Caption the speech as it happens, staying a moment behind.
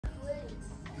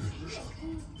What's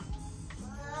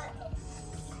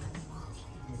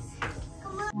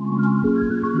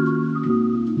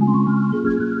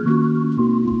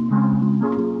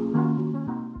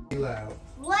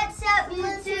up,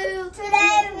 YouTube?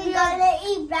 Today we're gonna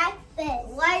eat breakfast.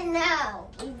 Right now,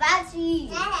 we're about to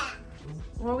eat.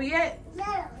 Where we at?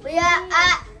 We are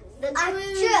at the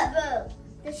ship.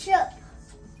 The ship.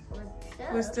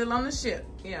 We're still on the ship.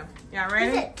 Yeah. Y'all I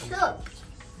ready? said ship.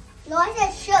 No, I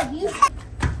said ship. You said.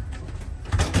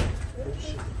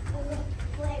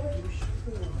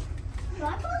 No,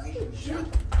 I supposed to ship.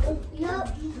 No,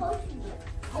 you supposed to.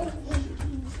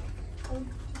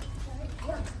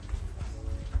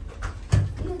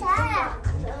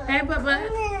 Hey, Bubba.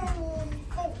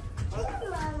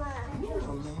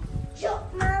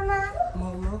 Mama.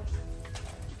 Mama.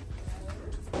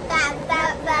 Bye,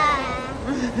 bye, bye.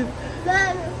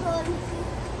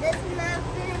 This is my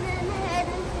feeling head.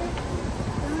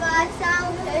 My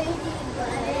sound crazy, but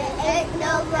it ain't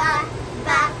no lie.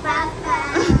 Bye, bye,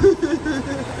 bye.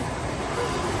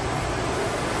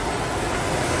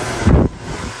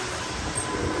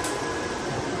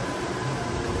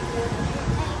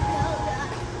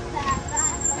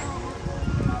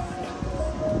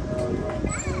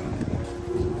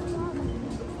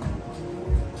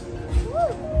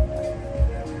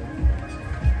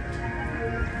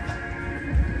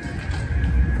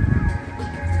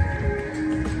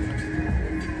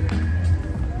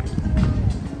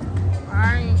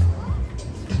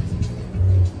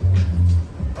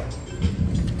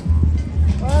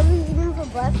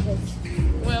 Breakfast.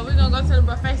 Well, we're gonna go to the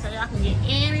buffet so y'all can get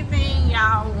anything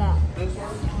y'all want.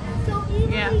 So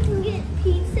either Yeah. we can get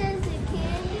pizzas and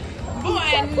candy. Boy, no.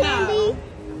 Candy.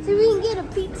 So we can get a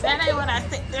pizza. That ain't what I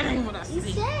said. That ain't what I You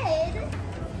said. said.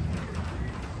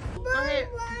 Go ahead.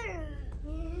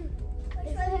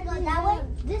 Which way we go? That way?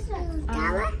 This way.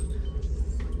 That way?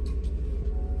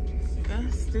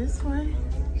 That's this way.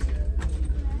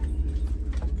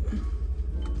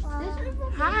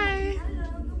 Hi.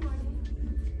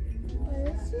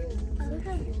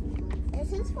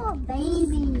 This is for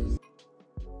babies.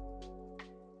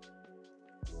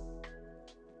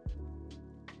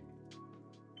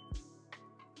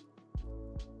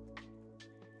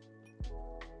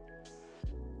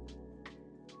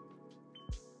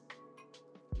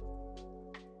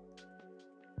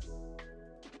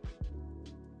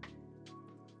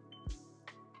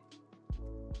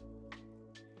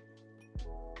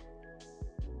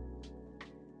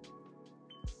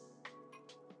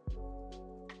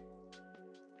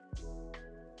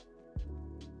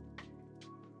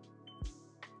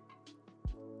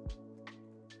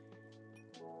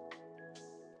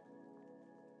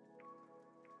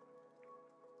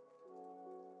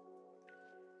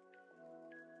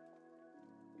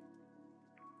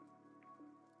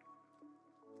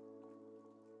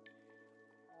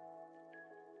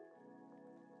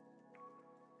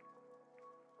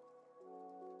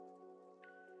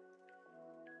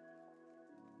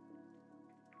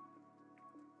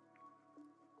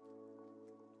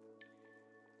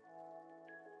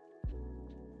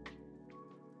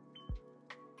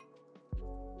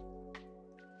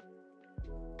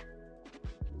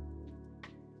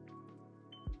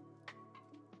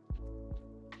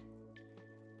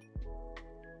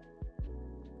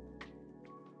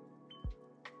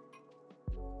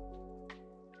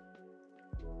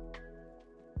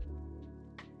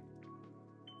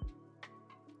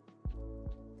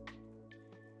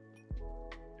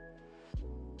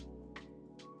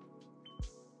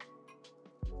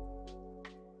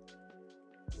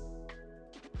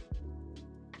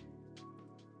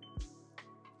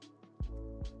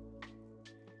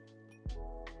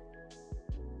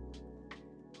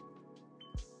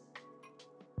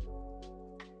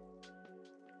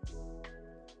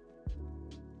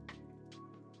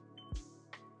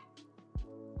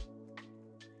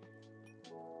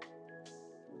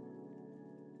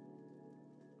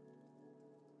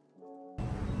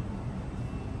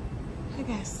 I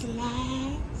got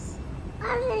slides.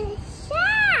 I'm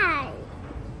shy.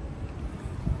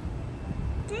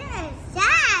 They're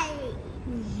shy.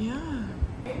 Yeah.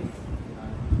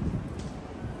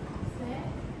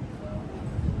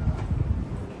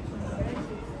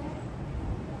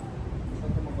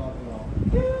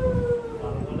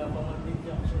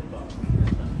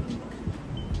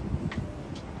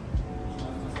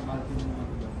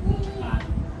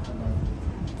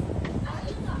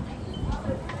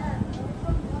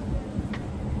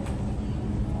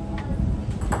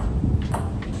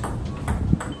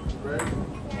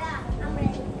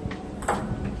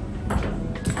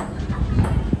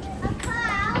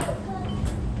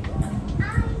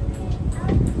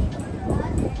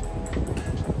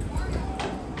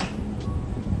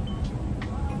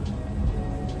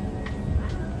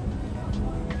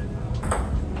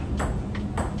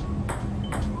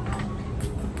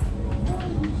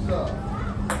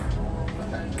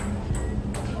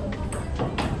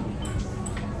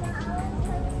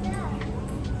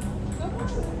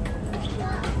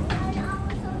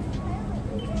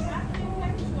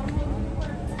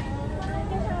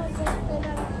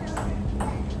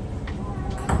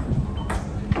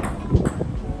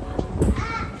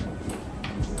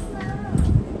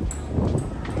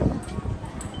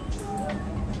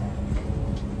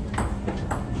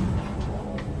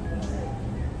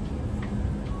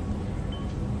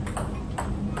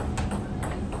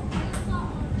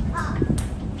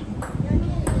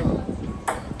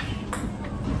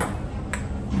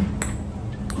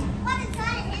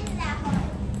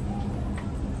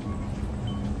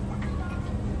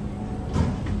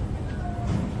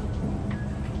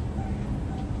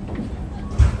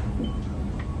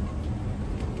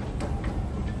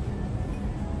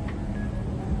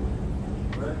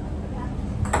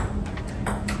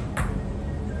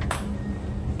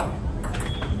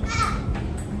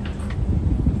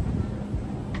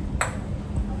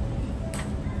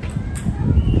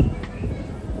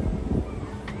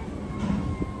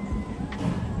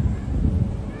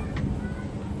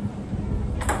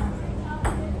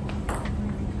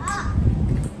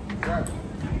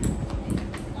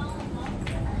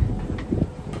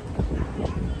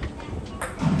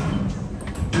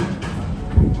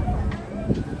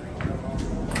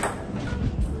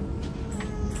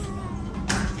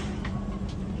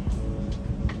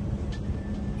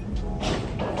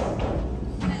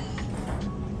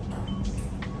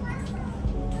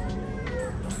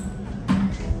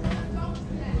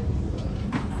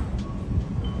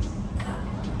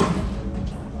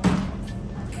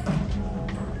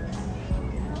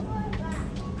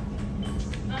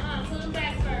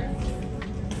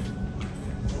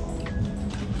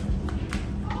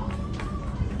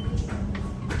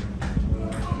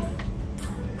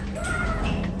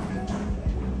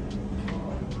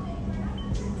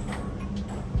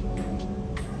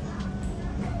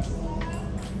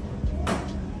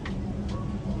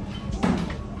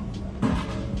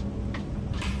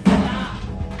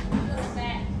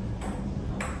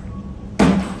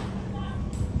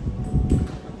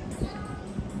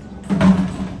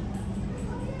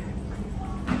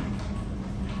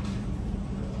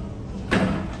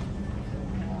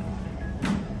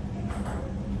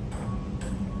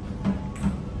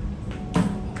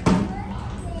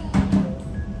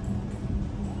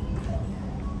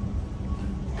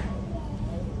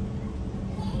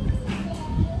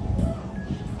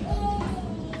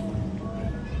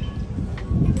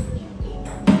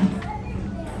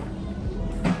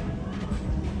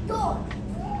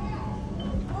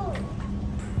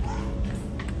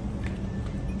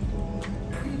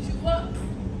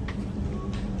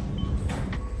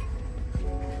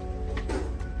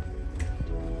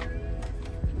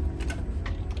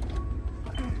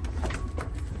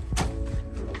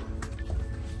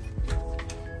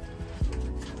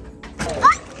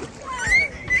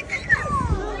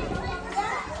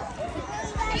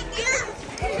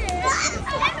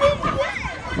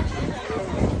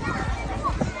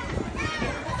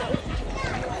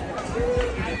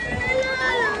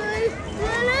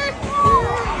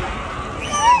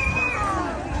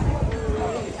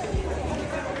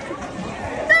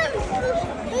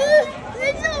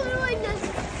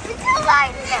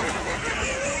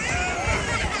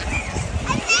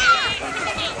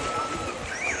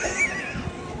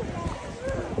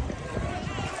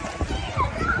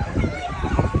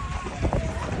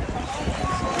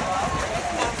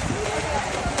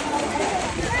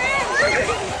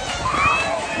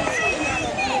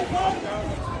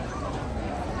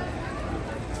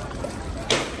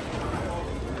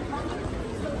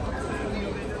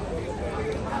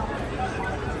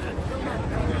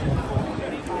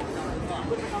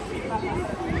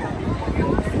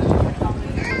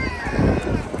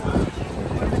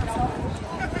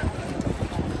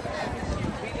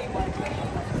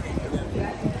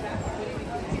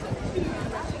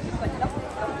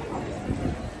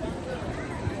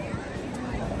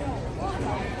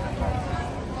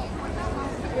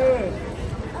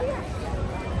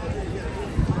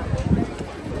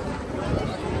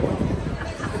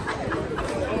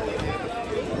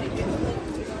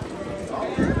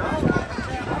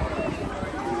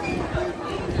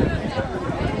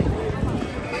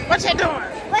 What you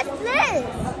doing? What's this?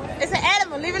 It's an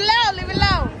animal. Leave it low. Leave it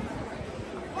low.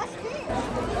 What's this?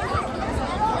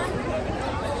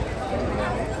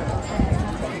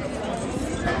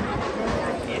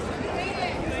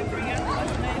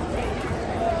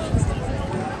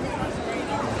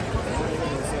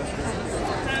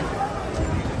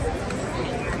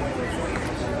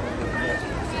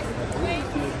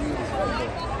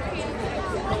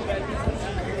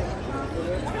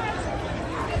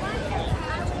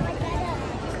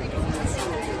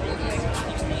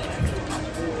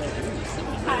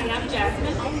 Hi, I'm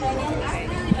Jasmine,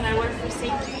 and I work for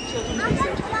Safety Children's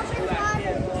Research Hospital.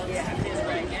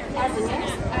 As a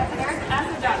nurse, as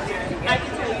a doctor, I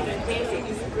can tell you that dancing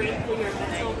is great for your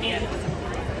mental and physical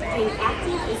health. Being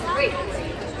active is great for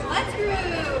you. Let's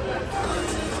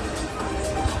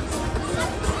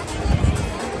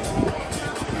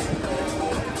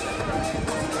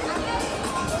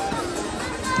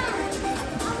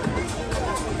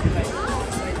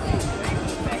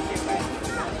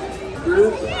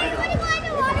groove! What do you want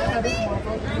to water with me?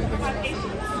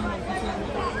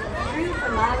 Groove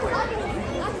for my work.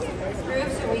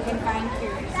 Groove so we can find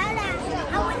cures. Dada,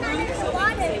 I want to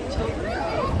water.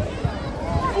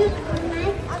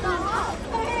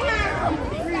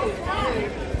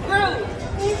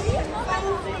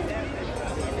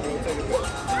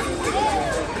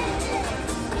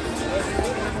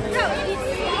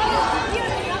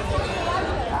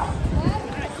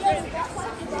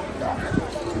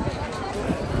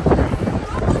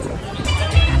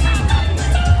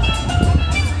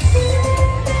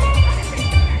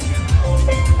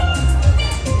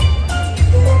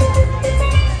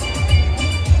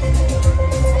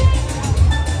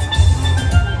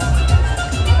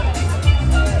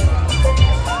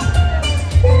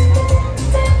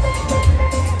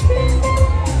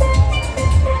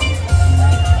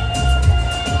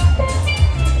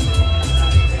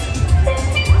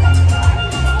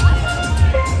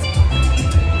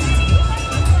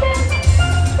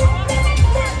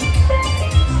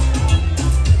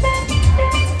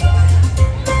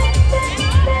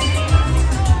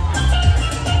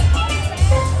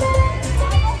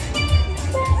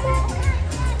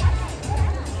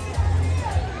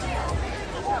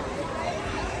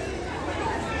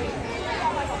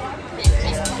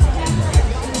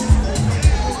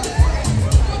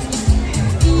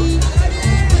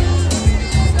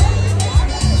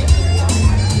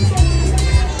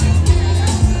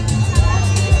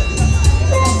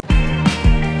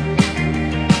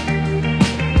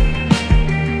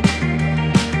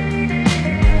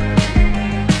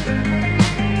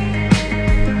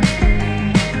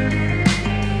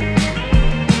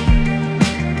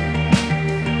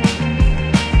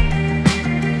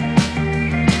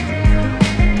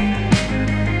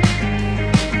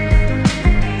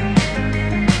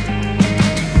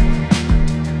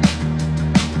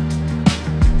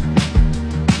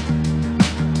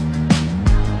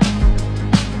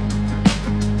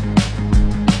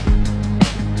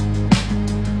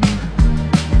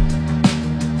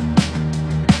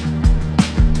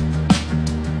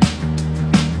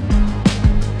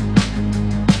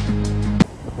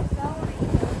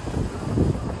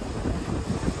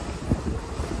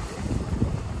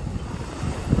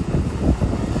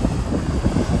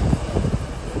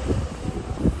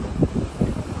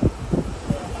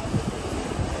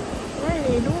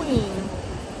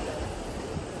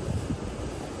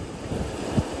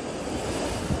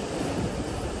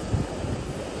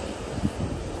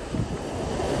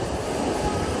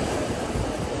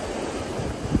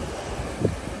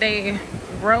 They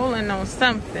rolling on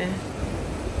something.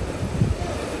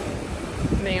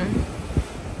 Them.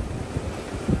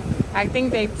 I I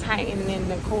think they tighten in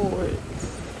the cords.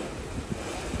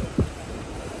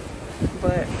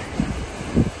 But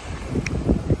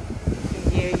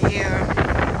yeah.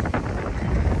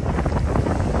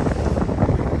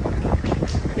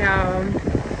 Y'all,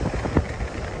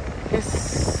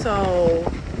 it's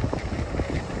so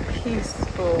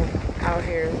peaceful out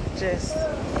here. Just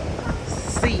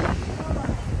see.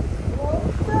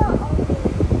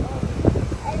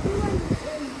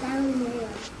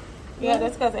 Yeah,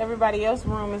 that's because everybody else's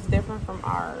room is different from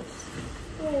ours.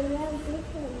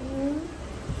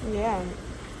 Yeah.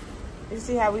 You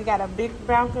see how we got a big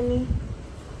balcony?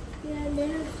 Yeah,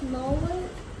 they're smaller.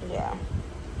 Yeah.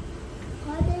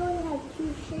 Why they only have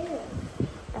 2 chairs?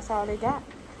 That's all they got.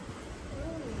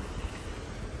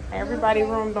 Everybody's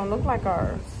room don't look like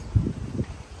ours.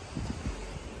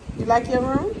 You like your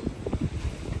room?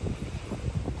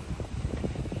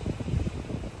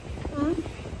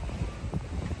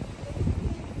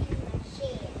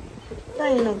 There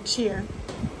ain't no chair.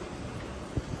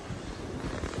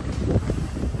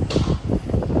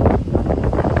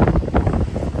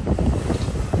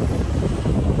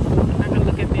 I can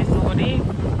look at this all day.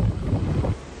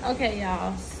 Okay,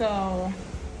 y'all. So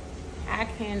I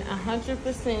can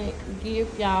 100%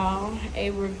 give y'all a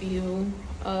review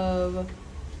of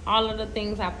all of the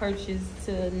things I purchased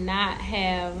to not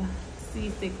have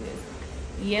seasickness.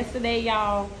 Yesterday,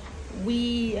 y'all,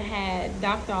 we had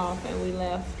docked off and we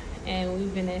left, and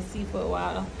we've been at sea for a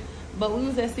while. But we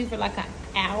was at sea for like an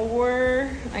hour.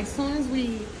 Like, as soon as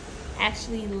we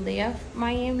actually left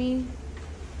Miami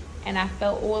and I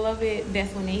felt all of it,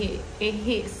 that's when it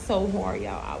hit so hard,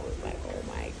 y'all. I was like, oh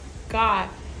my God.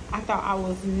 I thought I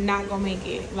was not gonna make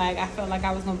it. Like, I felt like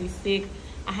I was gonna be sick.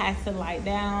 I had to lie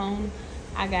down.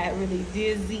 I got really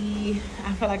dizzy.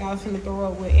 I felt like I was gonna throw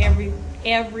up with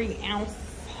every ounce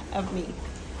of me.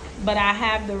 But I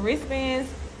have the wristbands.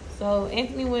 So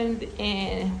Anthony went,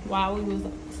 and while we was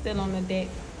still on the deck,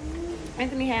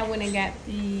 Anthony went and got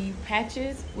the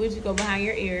patches, which go behind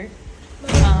your ear,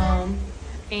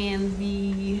 and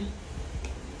the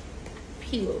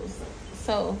pills.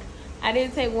 So I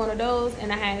did take one of those,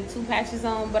 and I had 2 patches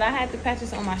on, but I had the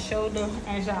patches on my shoulder,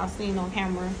 as y'all seen on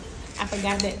camera. I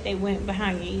forgot that they went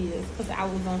behind your ears because I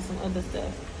was on some other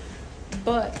stuff.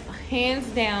 But hands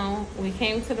down, when we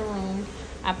came to the room,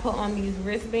 I put on these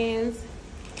wristbands.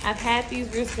 I've had these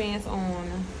wristbands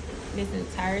on this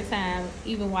entire time,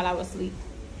 even while I was asleep.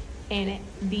 And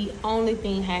the only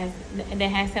thing that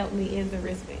has helped me is the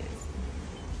wristbands.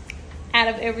 Out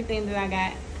of everything that I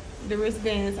got, the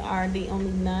wristbands are the only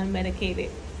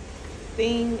non-medicated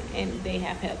thing, and they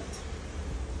have helped.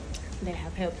 They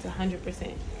have helped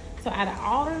 100%. So out of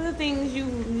all of the things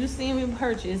you see me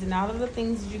purchase and all of the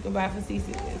things that you can buy for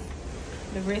seasickness,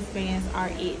 the wristbands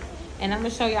are it. And I'm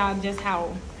gonna show y'all just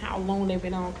how long they've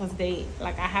been on, because I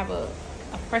have a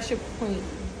pressure point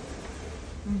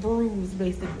bruise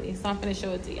basically. So I'm gonna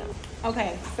show it to y'all.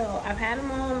 Okay, so I've had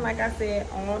them on, like I said,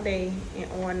 all day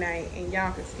and all night, and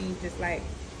y'all can see just like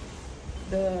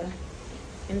the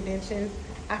indentions.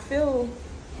 I've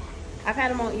had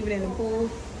them on even in the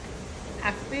pool.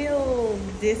 I feel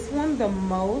this one the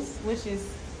most, which is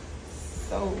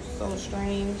so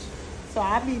strange. So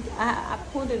I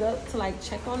pulled it up to like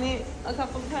check on it a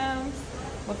couple of times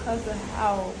because of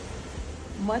how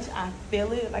much I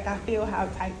feel it. Like, I feel how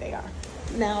tight they are.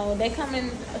 Now they come in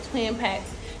twin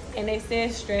packs, and they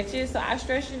said stretch it. So I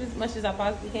stretched it as much as I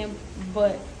possibly can,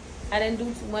 but I didn't do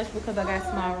too much because I got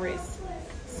small wrists.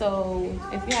 So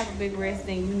if you have a big wrist,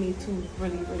 then you need to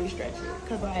really stretch it,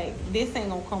 because like this ain't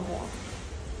gonna come off.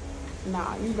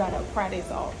 Nah, you gotta pry this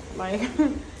off. Like,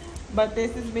 but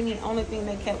this has been the only thing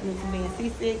that kept me from being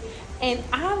seasick. And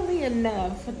oddly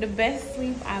enough, the best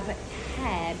sleep I've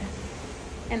had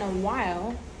in a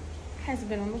while has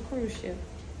been on the cruise ship.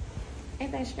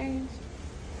 Ain't that strange?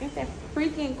 Ain't that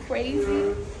freaking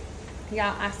crazy?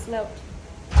 Y'all, I slept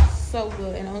so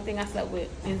good, and the only thing I slept with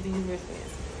is these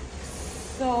wristbands.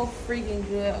 So freaking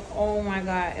good. Oh my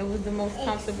God, it was the most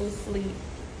comfortable sleep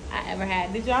I ever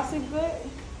had. Did y'all sleep good?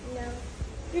 No.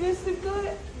 You didn't sleep good?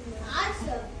 No. I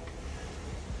slept.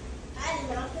 I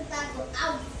did not, because I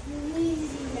was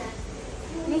freezing that.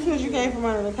 That's because you came from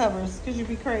under the covers, because you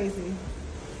be crazy.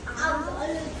 I was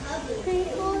under the covers.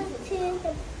 People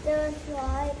to the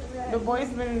slide. The boys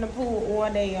been in the pool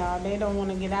all day, y'all. They don't want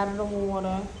to get out of the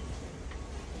water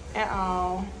at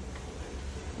all.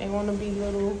 They want to be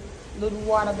little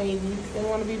water babies. They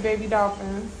want to be baby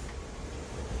dolphins.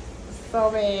 So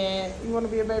bad. You want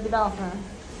to be a baby dolphin?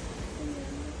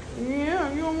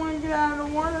 Yeah, you don't want to get out of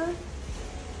the water.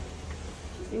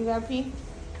 You got to pee?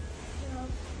 No.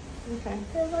 Okay.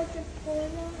 Feel like the pool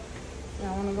now?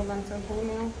 Y'all want to go back to the pool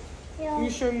now? Yeah. You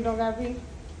sure you don't got pee?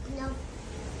 No.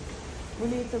 We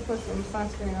need to put some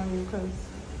sunscreen on you because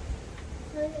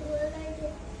What did I do?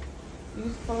 you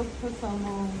supposed to put some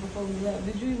on before we left.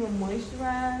 Did you even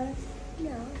moisturize?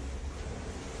 No.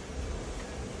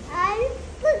 I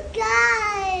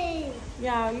forgot.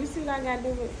 Y'all, you see what I gotta do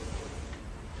with?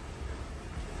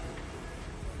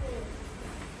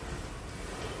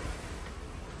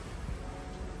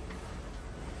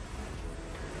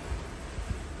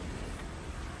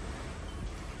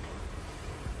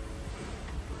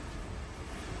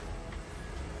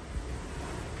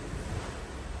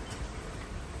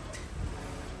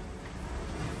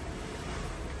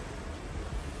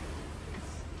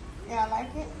 Y'all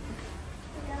like it?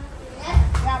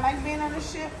 Yeah. Y'all like being on the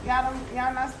ship? Y'all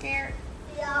not scared?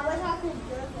 Yeah, I wish I could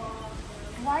jump off.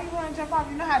 Why you wanna jump off?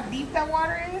 You know how deep that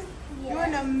water is? Yeah. You're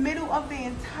in the middle of the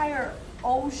entire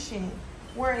ocean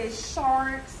where it's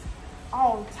sharks,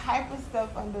 all type of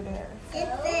stuff under there.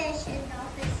 It's fish and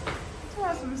dolphins. You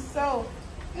want some soap?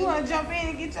 You wanna jump in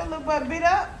and get your little butt bit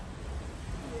up?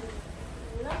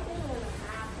 Nothing will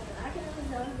happen. I can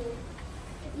just jump in.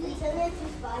 You turn into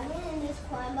Spider-Man and just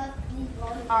climb up these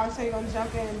walls. Alright, so you're gonna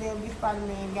jump in and then be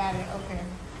Spider-Man. Got it, okay.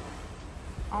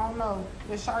 I don't know.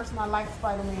 The sharks not like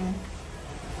Spider-Man.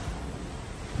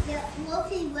 Yeah, well,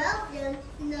 if he well, then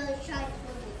the sharks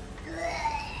will be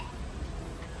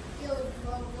It'll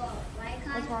blow up, right,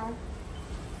 Kai? What's wrong?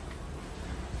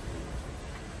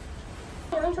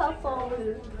 Don't talk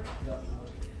forward.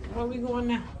 Where we going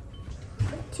now?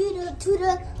 To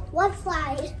the one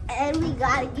side, and we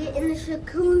gotta get in the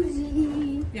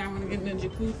jacuzzi. Y'all wanna get in the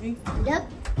jacuzzi? Yep,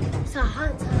 it's a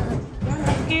hot tub. Y'all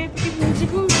not scared to get in the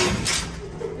jacuzzi?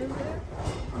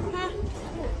 Huh?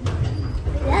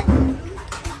 Yep.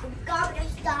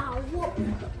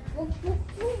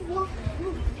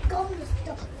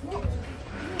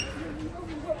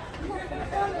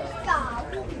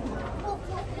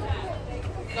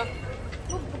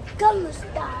 Gangnam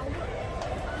style.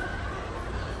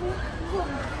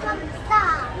 Gangnam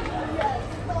style.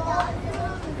 Gangnam style.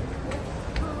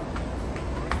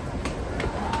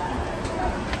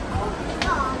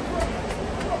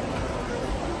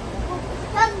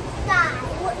 Gangnam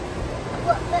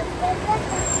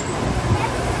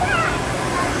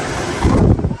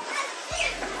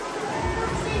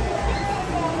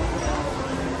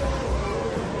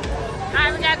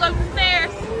Alright, we gotta go up the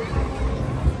stairs.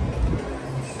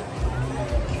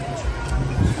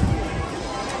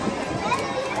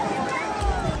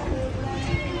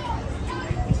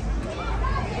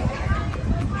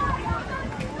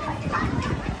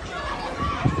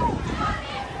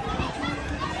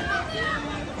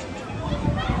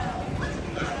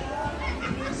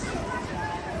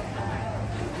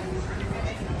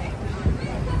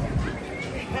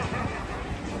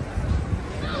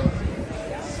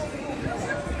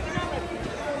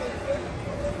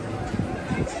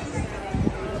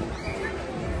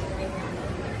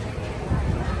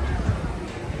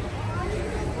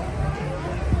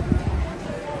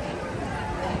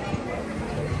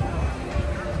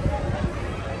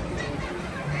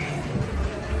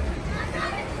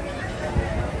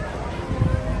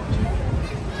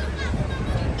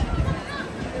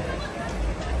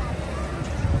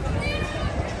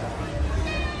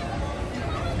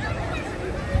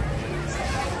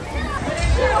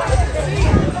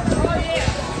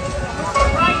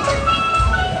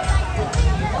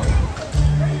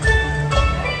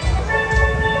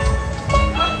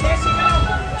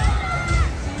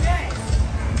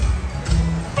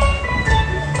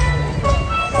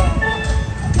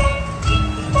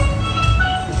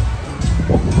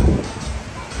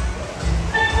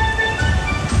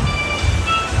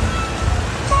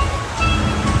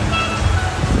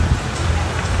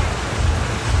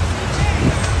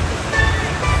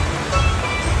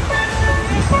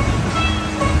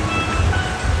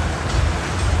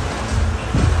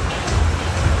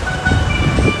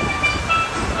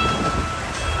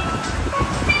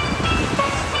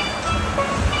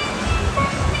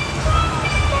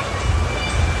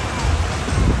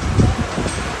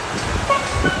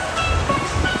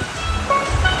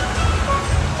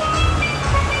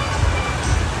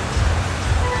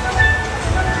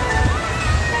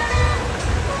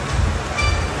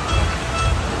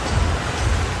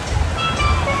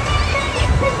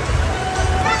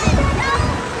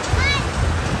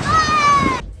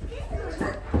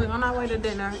 To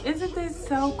dinner. Isn't this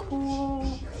so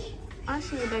cool? I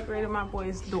should have decorated my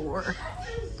boy's door.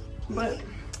 But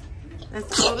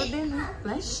let's go to dinner.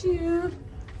 Bless you.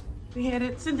 We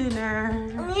headed to dinner.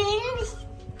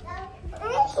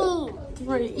 You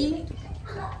ready to eat?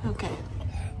 Okay.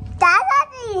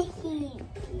 Daddy.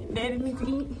 Daddy needs to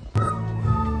eat.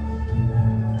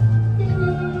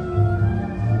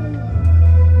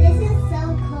 This is so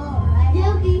cold, right?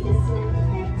 Yogi, this is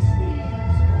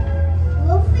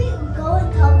what if we go and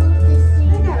tumble the sea?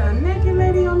 They got a naked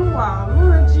lady on the wall.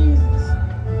 Lord Jesus.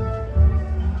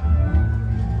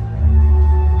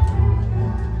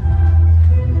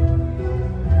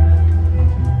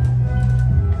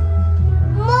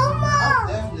 Mama!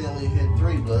 Definitely only hit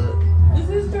 3, bud. This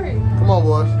is 3. Come on,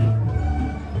 boys.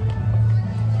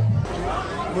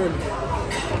 Really?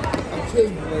 I'm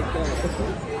telling you like that.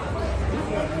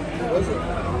 What's it?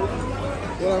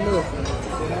 What I miss?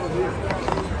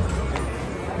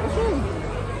 What's wrong?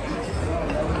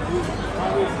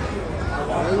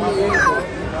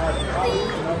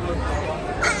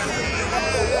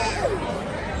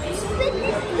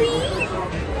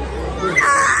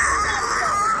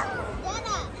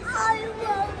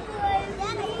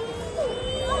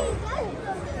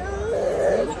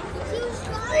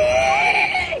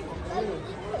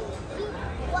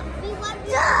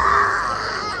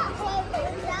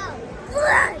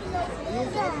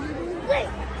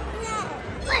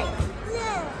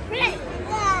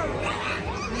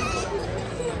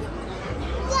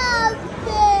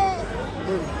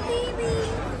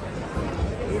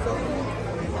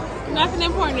 Nothing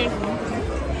important.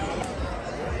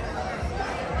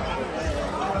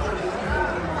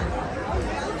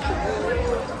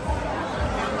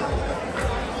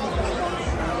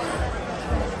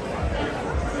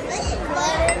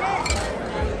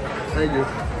 Thank you.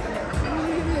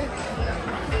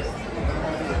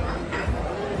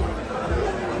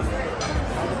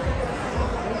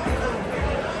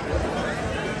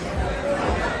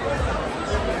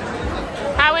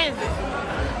 How is it?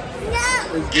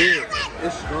 It's good.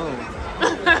 It's strong.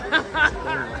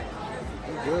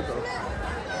 It's good though.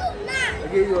 I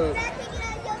give you a.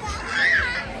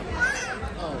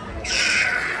 Oh.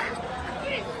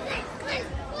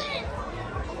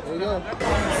 There you go.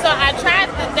 So I tried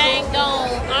the dang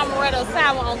amaretto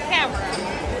sour on camera,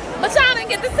 but y'all didn't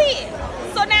get to see it.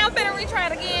 So now I'm finna retry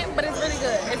it again, but it's really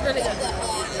good. It's really good.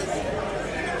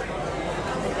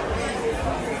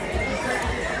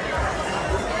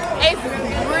 It's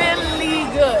really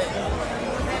good.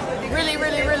 Really,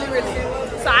 really, really, really.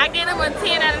 So I give him a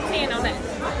 10 out of 10 on that.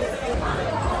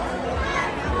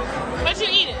 What you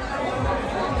eating?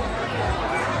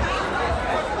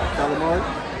 Calamari?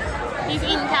 He's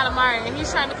eating calamari and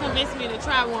he's trying to convince me to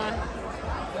try one.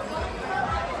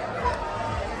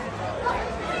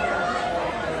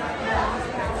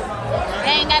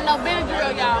 They ain't got no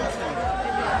Benadryl, y'all.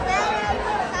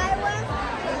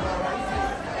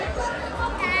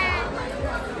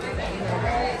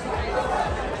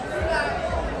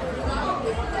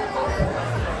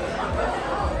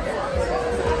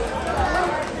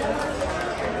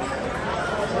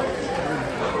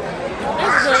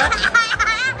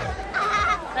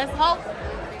 Let's hope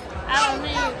I don't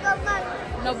need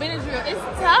no Benadryl. It's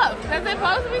tough. Is it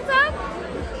supposed to be tough?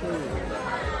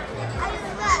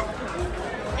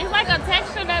 It's like a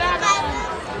texture that I don't.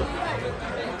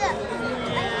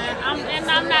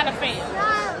 Yeah, I'm not a fan.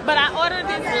 But I ordered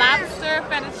this lobster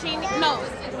fettuccine. No,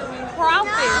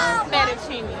 crawfish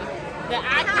fettuccine that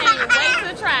I can't wait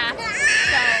to try.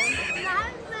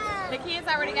 So the kids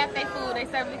already got their food. They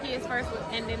serve the kids first,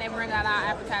 and then they bring out our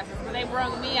appetizers. But they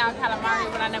brought me out calamari,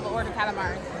 but I never ordered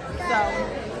calamari. So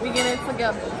we get it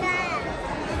together.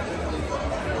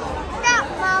 Stop,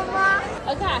 Mama.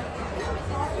 Okay.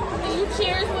 Can you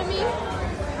cheers with me?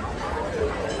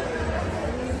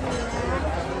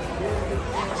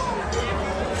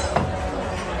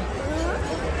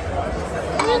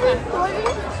 Okay.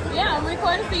 Yeah, I'm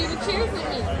recording for you to cheers with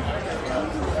me.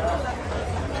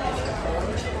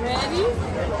 Ready?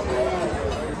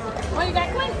 What you got,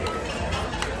 Clint?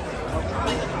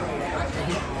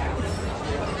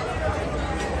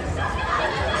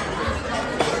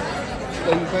 So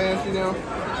you fancy now?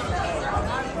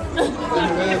 So you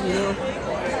fancy now?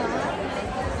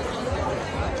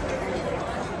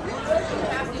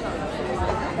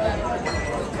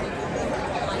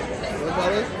 What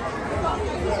about it?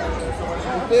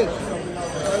 Fish.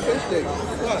 Fish sticks.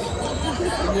 What?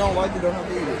 If you don't like it, don't have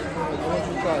to eat it. I want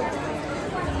you to try it.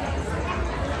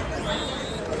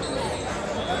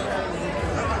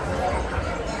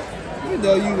 You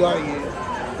know you like it.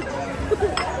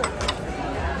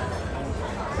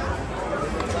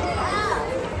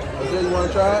 You want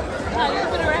to try it? Oh, you can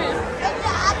put it right here. It's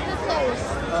the aftertaste.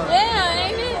 Yeah,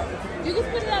 ain't it? You can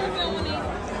put it out if you don't want to eat.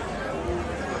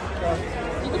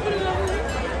 You can put it over here.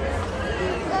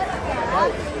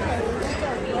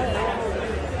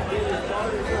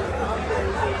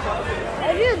 I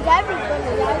do everything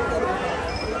like it.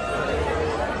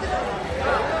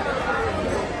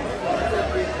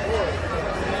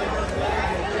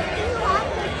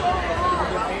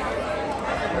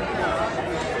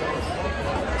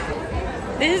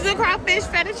 This is a crawfish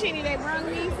fettuccine they brought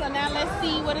me, so now let's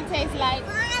see what it tastes like.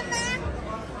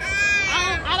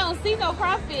 I don't see no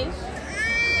crawfish.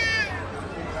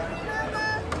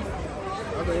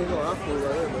 I think it's on our food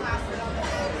right here, man.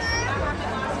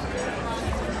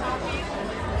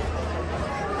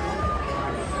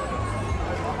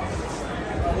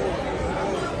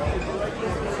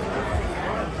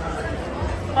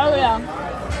 Oh yeah.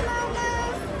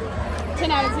 10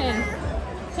 out of 10.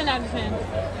 10 out of 10.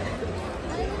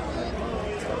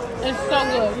 It's so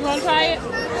good. You want to try it?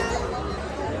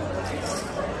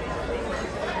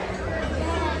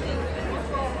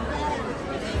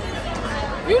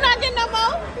 You not getting no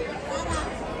more?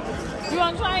 You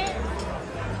want to try it?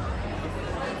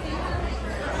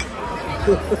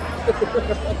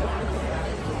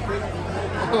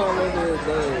 Oh, look at it,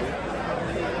 dang.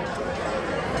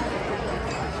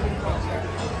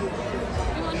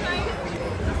 You want to try it?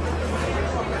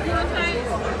 You want to try it?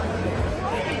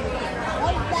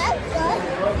 What's that, son?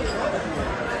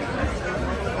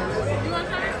 You want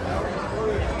to try it?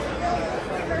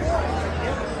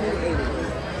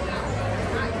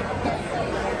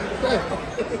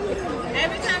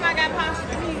 Every time I got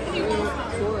pasta, he wants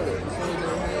some.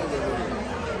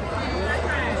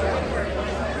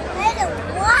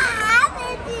 What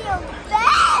happened to your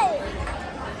bed?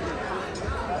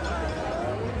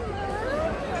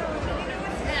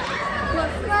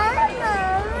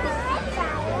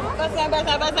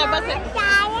 Bust it.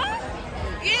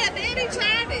 Yeah, Daddy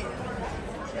tried it.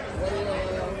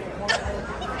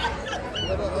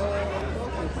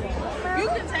 You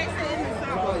can taste it in the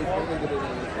sauce.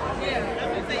 Yeah, I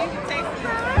was gonna say you can taste it.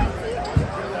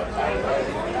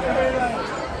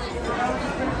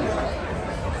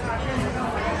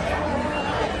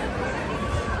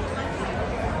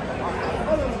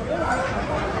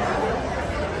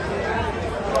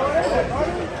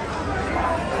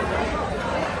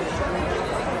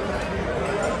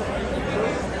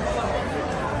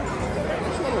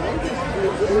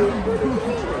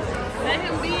 Let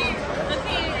him be a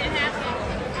kid and happy.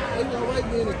 It's all right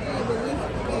being a kid, but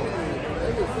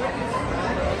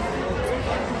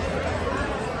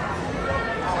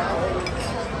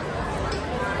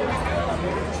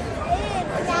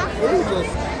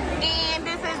And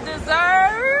this is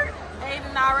dessert.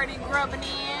 Aiden already grubbing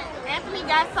in. Anthony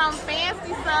got some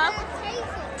fancy stuff.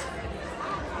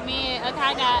 Me and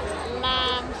Akai got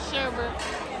lime sherbet.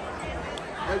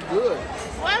 that's good.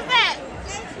 What's that?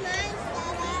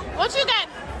 What you got?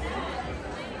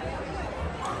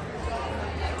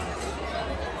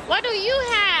 What do you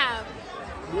have?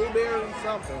 Blueberry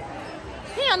something.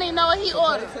 He don't even know what he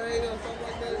ordered. Potato or something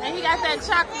like that. And he got that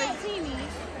chocolate teeny.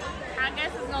 I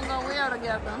guess it's gonna go well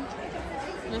together.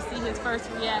 Let's see his first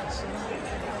reaction.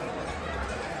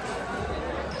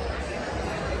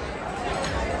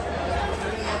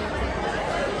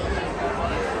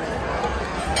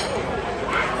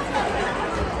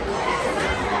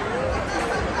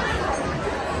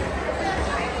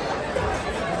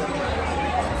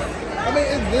 I mean,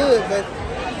 it's good, but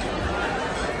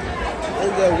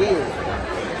it's that weird.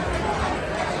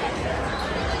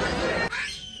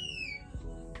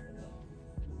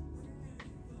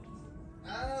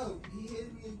 Oh, he hit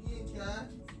me again, Kai.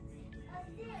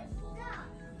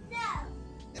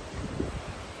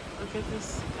 Look at the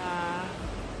sky.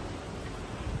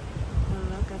 And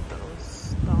look at those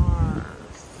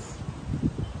stars.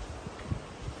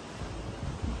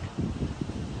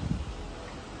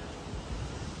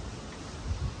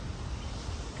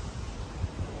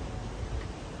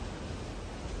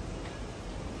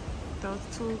 Those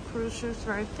two cruise ships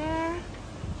right there,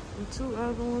 and two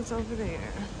other ones over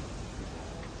there.